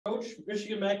Coach,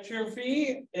 Michigan MAC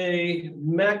Trophy, a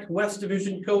MAC West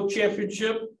Division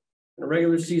Co-Championship, and a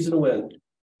regular season win.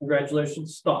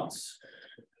 Congratulations. Thoughts?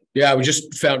 Yeah, we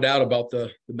just found out about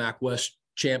the MAC West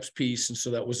champs piece, and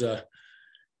so that was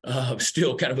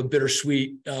still kind of a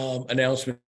bittersweet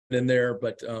announcement in there.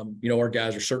 But our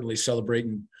guys are certainly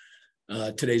celebrating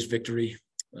today's victory.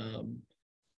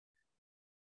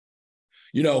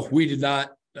 We did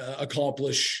not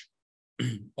accomplish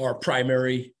our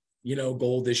primary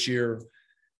goal this year.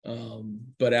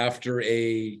 But after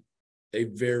a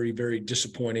very, very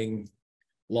disappointing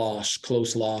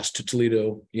close loss to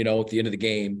Toledo, at the end of the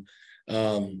game,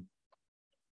 our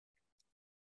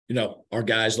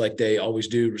guys, like they always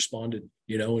do, responded,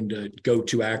 and go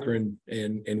to Akron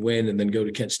and win, and then go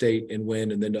to Kent State and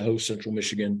win, and then to host Central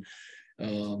Michigan,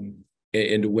 and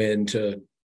to win, to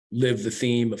live the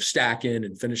theme of stacking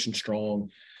and finishing strong.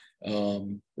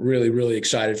 Really, really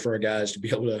excited for our guys to be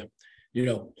able to,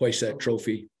 hoist that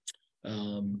trophy,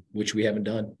 which we haven't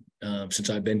done since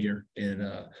I've been here.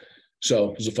 And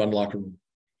so it was a fun locker room.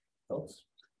 Coach,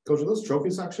 are those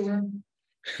trophies actually?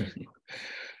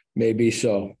 Maybe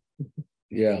so.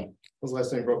 Yeah. When was the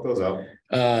last time you broke those out?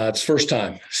 It's first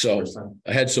time. So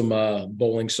I had some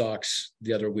bowling socks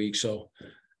the other week. So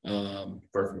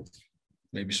perfect.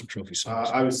 Maybe some trophy socks.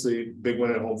 Obviously, big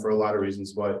win at home for a lot of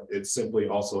reasons, but it's simply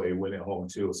also a win at home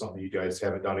too. Something you guys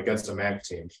haven't done against a MAC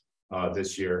team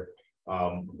this year.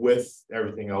 With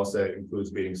everything else that includes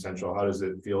beating Central, how does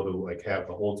it feel to have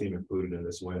the whole team included in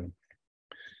this win?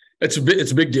 It's a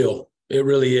big deal. It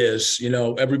really is.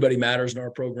 Everybody matters in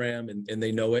our program, and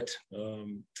they know it.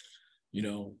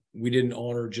 We didn't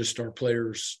honor just our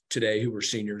players today who were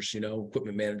seniors,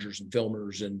 equipment managers and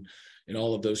filmers and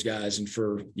all of those guys. And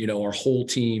for, our whole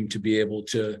team to be able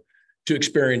to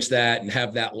experience that and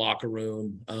have that locker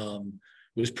room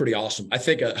was pretty awesome. I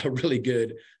think a really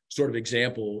good sort of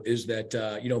example is that,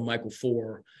 Michael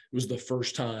Four was the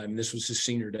first time, this was his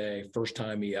senior day, first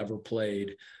time he ever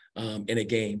played in a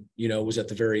game, was at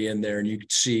the very end there. And you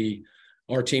could see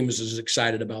our team was as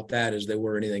excited about that as they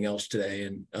were anything else today.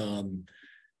 And,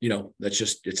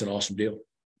 it's an awesome deal.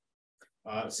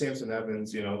 Samson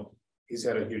Evans, he's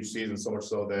had a huge season, so much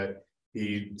so that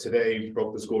he today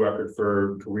broke the school record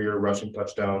for career rushing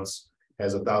touchdowns,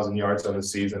 has 1,000 yards on the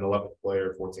season, 11th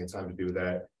player, 14th time to do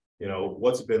that.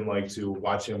 What's it been like to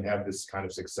watch him have this kind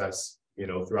of success,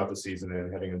 throughout the season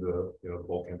and heading into the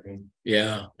bowl campaign?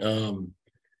 Yeah.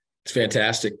 It's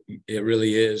fantastic. It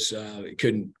really is. It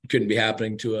couldn't be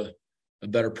happening to a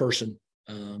better person.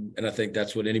 And I think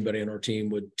that's what anybody on our team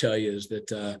would tell you is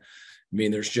that,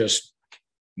 there's just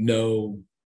no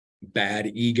bad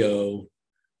ego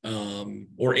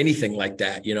or anything like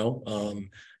that.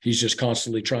 He's just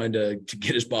constantly trying to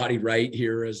get his body right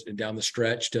here and down the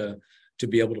stretch to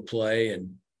be able to play,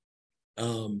 and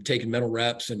taking mental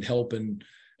reps and helping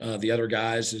the other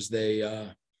guys as they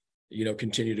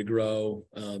continue to grow,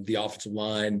 the offensive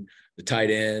line, the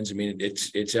tight ends.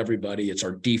 It's everybody. It's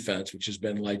our defense, which has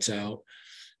been lights out.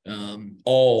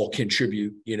 All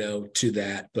contribute, to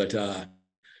that. But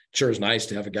sure is nice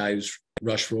to have a guy who's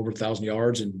rushed for over 1,000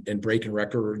 yards and breaking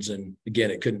records. And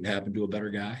again, it couldn't happen to a better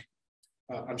guy.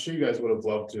 I'm sure you guys would have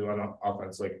loved to on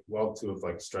offense, to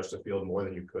have stretched the field more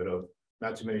than you could have.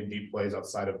 Not too many deep plays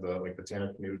outside of the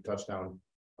Tanner Canoe touchdown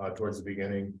towards the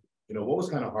beginning. What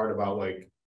was kind of hard about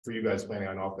for you guys playing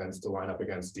on offense to line up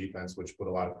against defense, which put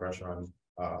a lot of pressure on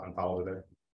Powell today?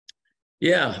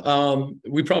 Yeah,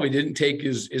 we probably didn't take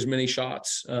as many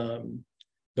shots,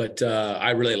 but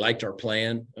I really liked our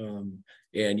plan.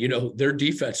 And their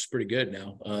defense is pretty good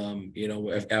now.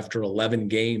 After 11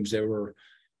 games, they were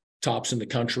tops in the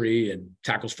country and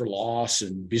tackles for loss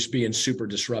and just being super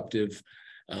disruptive.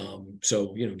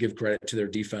 So give credit to their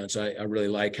defense. I really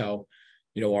like how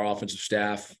our offensive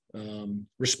staff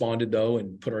responded though,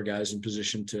 and put our guys in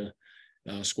position to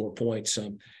score points.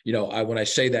 When I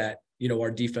say that,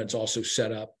 our defense also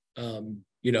set up, a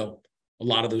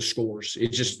lot of those scores.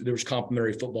 There was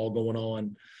complementary football going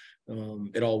on.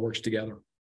 It all works together.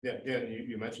 Yeah.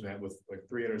 You mentioned that with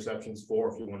 3 interceptions,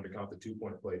 4 if you wanted to count the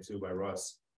 2-point play too by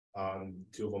Russ. 2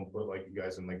 of them put you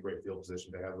guys in great field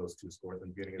position to have those 2 scores in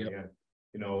the beginning and the end.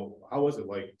 How was it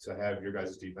to have your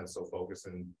guys' defense so focused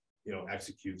and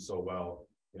execute so well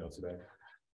today?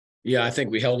 Yeah, I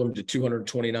think we held them to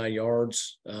 229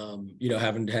 yards.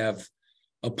 Having to have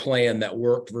a plan that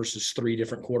worked versus 3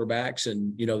 different quarterbacks,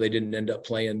 and they didn't end up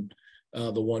playing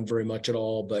the one very much at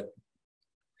all. But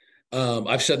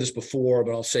I've said this before,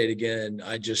 but I'll say it again.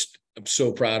 I'm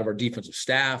so proud of our defensive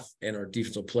staff and our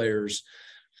defensive players.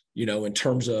 In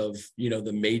terms of,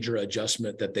 the major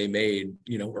adjustment that they made,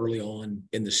 early on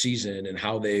in the season, and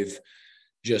how they've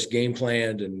just game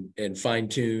planned and fine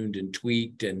tuned and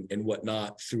tweaked and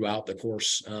whatnot throughout the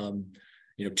course.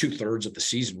 2/3 of the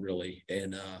season really.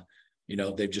 And,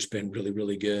 they've just been really,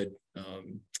 really good.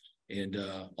 And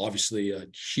obviously a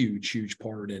huge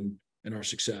part in our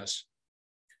success.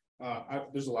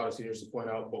 There's a lot of seniors to point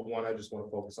out, but one I just want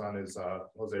to focus on is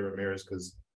Jose Ramirez,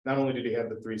 because not only did he have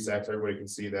the 3 sacks, everybody can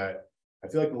see that. I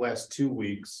feel like the last 2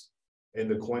 weeks in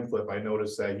the coin flip, I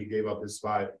noticed that he gave up his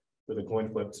spot for the coin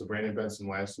flip to Brandon Benson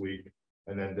last week,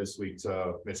 and then this week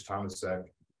to Mitch Thomasek.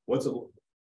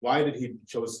 Why did he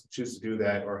choose to do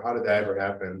that, or how did that ever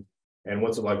happen? And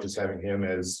what's it like just having him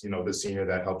as, the senior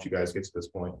that helped you guys get to this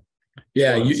point?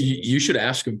 Yeah, you should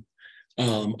ask him.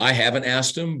 I haven't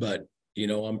asked him, but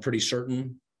I'm pretty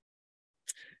certain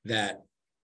that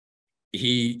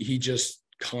he just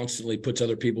constantly puts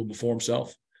other people before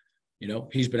himself.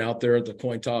 He's been out there at the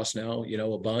coin toss now,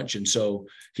 a bunch. And so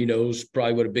he knows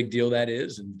probably what a big deal that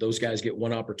is. And those guys get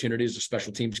one opportunity as a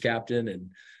special teams captain,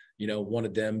 and,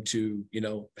 wanted them to,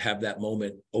 have that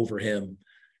moment over him.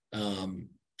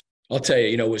 I'll tell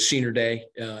you, it was senior day,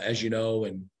 as you know,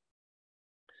 and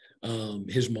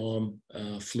his mom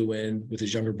flew in with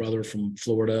his younger brother from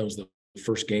Florida. It was the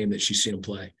first game that she's seen him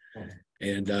play.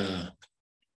 And,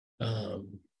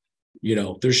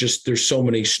 there's so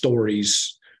many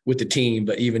stories with the team,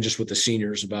 but even just with the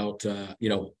seniors about,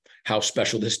 how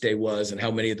special this day was and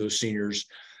how many of those seniors,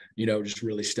 just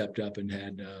really stepped up and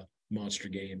had monster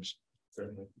games.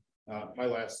 Certainly.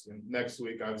 Next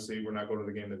week, obviously, we're not going to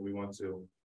the game that we want to.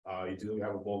 You do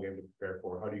have a bowl game to prepare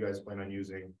for. How do you guys plan on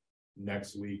using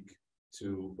next week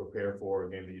to prepare for a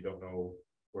game that you don't know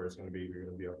where it's going to be, who you're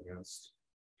going to be up against?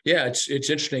 Yeah, it's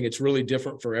interesting. It's really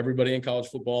different for everybody in college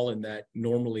football, in that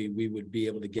normally we would be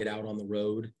able to get out on the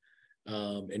road.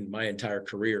 In my entire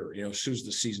career, as soon as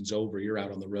the season's over, you're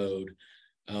out on the road.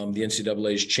 The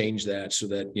NCAA has changed that so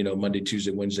that, Monday,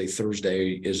 Tuesday, Wednesday,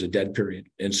 Thursday is a dead period.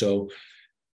 And so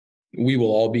we will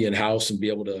all be in house and be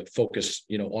able to focus,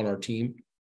 on our team.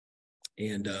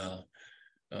 And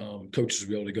coaches will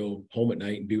be able to go home at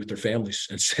night and be with their families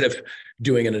instead of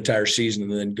doing an entire season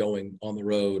and then going on the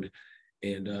road.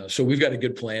 And so we've got a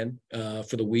good plan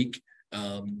for the week.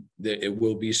 It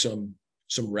will be some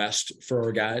rest for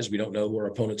our guys. We don't know where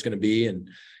our opponent's going to be, and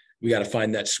we got to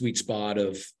find that sweet spot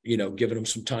of, giving them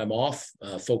some time off,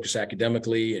 focus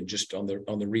academically and just on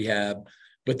the rehab.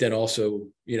 But then also,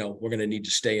 we're going to need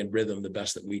to stay in rhythm the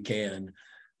best that we can.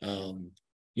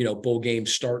 Bowl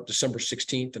games start December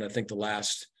 16th, and I think the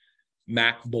last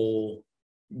MAC Bowl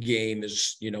game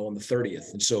is, on the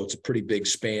 30th. And so it's a pretty big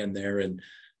span there. And,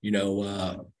 I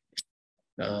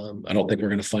don't think we're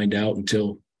going to find out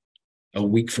until a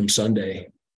week from Sunday.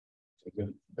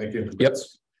 Okay. Thank you. Yep.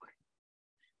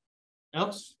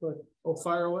 Alex,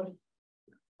 fire away.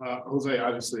 Jose,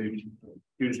 obviously,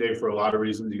 huge day for a lot of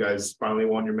reasons. You guys finally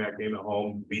won your MAC game at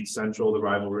home, beat Central, the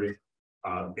rivalry,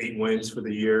 8 wins for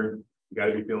the year. You got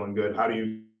to be feeling good. How do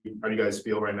you guys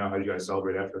feel right now? How do you guys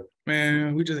celebrate after?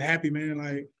 Man, we just happy, man.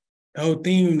 Like the whole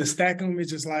theme, the stack them,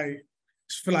 it's just like,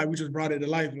 just feel like we just brought it to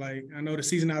life. Like, I know the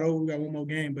season not over, we got one more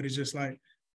game, but it's just like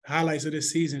highlights of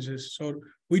this season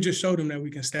we just showed them that we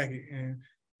can stack it. And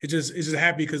it's just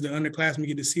happy because the underclassmen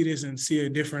get to see this and see a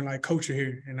different like culture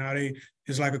here. And now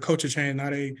it's like a culture change. Now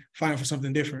they fighting for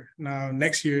something different. Now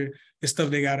next year, it's stuff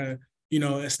they gotta,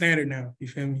 a standard now. You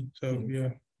feel me? So yeah.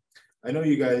 I know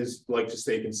you guys like to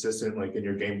stay consistent, like in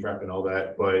your game prep and all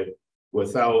that, but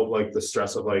without like the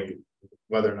stress of like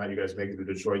whether or not you guys make it to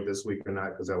Detroit this week or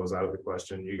not, because that was out of the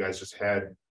question. You guys just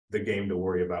had the game to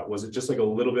worry about. Was it just like a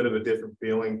little bit of a different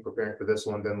feeling preparing for this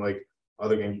one than like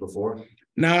other games before?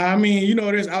 Nah, I mean,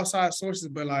 there's outside sources,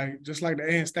 but like just like the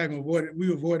A and stack,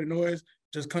 we avoid the noise,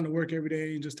 just come to work every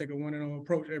day and just take a 1-0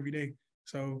 approach every day.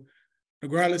 So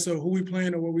regardless of who we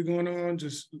playing or what we going on,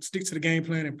 just stick to the game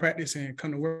plan and practice and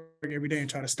come to work every day and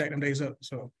try to stack them days up.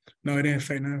 So no, it ain't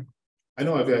fake now. I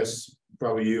know I've asked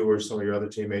probably you or some of your other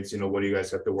teammates, what do you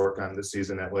guys have to work on this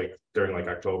season at like during like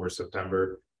October,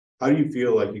 September? How do you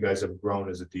feel like you guys have grown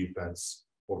as a defense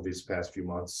over these past few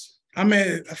months? I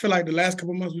mean, I feel like the last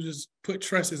couple of months we just put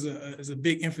trust as a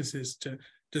big emphasis, to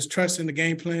just trust in the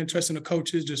game plan, trust in the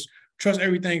coaches, just trust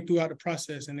everything throughout the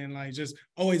process, and then like just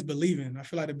always believing. I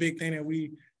feel like the big thing that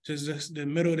we just the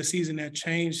middle of the season that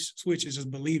changed switch is just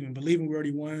believing we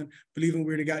already won, believing we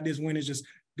already got this win, is just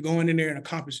going in there and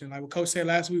accomplishing. Like what Coach said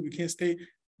last week, we Kent State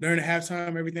during the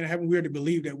halftime, everything that happened, we already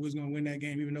believed that we was going to win that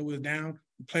game, even though we was down.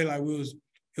 We played like it was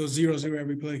 0-0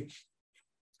 every play.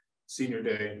 Senior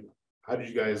day, how did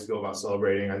you guys go about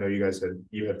celebrating? I know you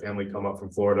had family come up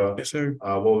from Florida. Yes, sir.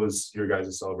 What was your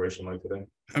guys' celebration like today?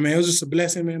 I mean, it was just a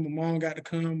blessing, man. My mom got to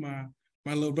come. My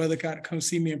my little brother got to come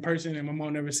see me in person, and my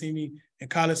mom never seen me in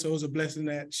college. So it was a blessing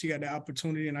that she got the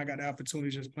opportunity, and I got the opportunity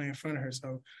to just play in front of her.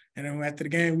 So, and then after the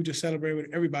game, we just celebrate with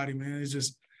everybody, man. It's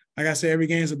just, like I said, every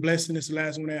game is a blessing. It's the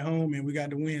last one at home, and we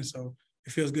got to win. So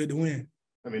it feels good to win.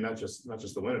 I mean, not just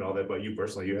the win and all that, but you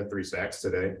personally, you had 3 sacks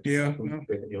today. Yeah.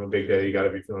 A big day. You got to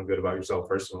be feeling good about yourself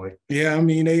personally. Yeah, I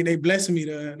mean, they blessing me.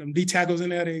 Them D tackles in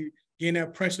there, they getting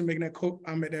that pressure, making that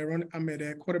I'm at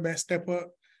that quarterback step up.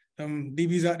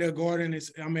 DB's out there guarding.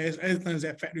 It's everything's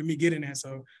that factor me getting that.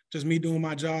 So just me doing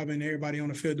my job and everybody on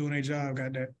the field doing their job.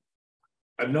 Got that.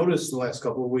 I've noticed the last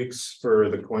couple of weeks for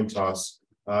the coin toss,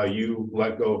 you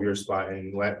let go of your spot,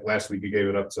 and last week you gave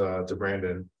it up to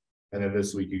Brandon, and then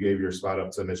this week you gave your spot up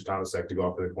to Mitch Thomasek to go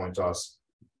off for the coin toss.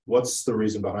 What's the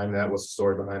reason behind that? What's the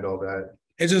story behind all that?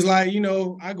 It's just like,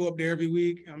 I go up there every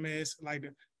week. I mean, it's like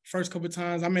the first couple of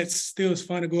times, it's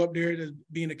fun to go up there, just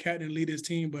being the captain and lead his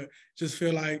team, but just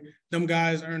feel like them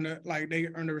guys earn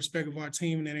the respect of our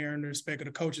team, and then they earn the respect of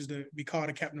the coaches to be called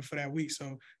a captain for that week.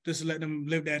 So just to let them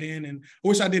live that in. And I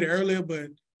wish I did it earlier, but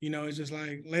it's just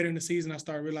like later in the season, I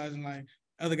started realizing like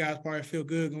other guys probably feel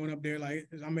good going up there. Like,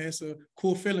 it's a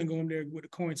cool feeling going there with the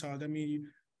coin toss. That means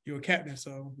you're a captain,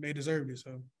 so they deserve it.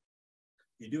 So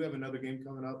you do have another game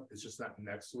coming up. It's just not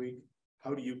next week.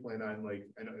 How do you plan on,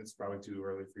 I know it's probably too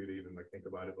early for you to even think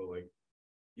about it, but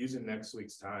using next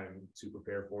week's time to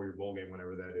prepare for your bowl game,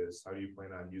 whenever that is, how do you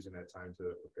plan on using that time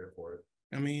to prepare for it?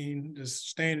 I mean, just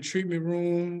stay in the treatment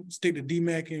room, stick to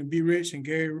DMAC and Be Rich and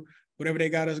Gary, whatever they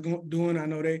got us doing. I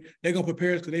know they're going to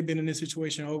prepare us because they've been in this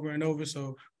situation over and over.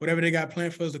 So whatever they got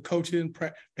planned for us, the coaches,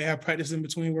 they have practice in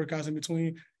between, workouts in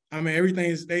between. I mean,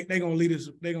 everything's, they're going to lead us.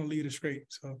 They're going to lead us straight.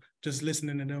 So just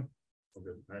listening to them.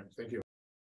 Okay. All right. Thank you.